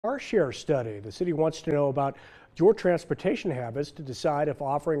Carshare study. The city wants to know about your transportation habits to decide if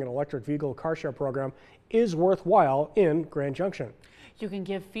offering an electric vehicle carshare program is worthwhile in Grand Junction. You can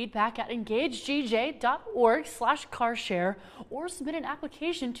give feedback at engagegj.org/carshare or submit an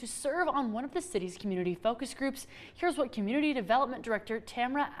application to serve on one of the city's community focus groups. Here's what Community Development Director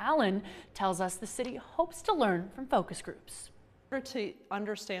Tamara Allen tells us the city hopes to learn from focus groups. In order to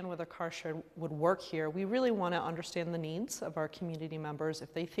understand whether carshare would work here, we really want to understand the needs of our community members.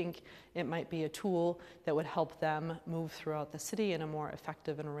 If they think it might be a tool that would help them move throughout the city in a more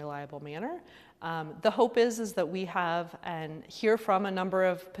effective and reliable manner. The hope is that we have and hear from a number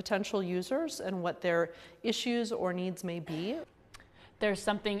of potential users and what their issues or needs may be. There's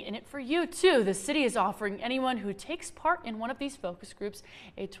something in it for you too. The city is offering anyone who takes part in one of these focus groups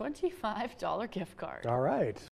a $25 gift card. All right.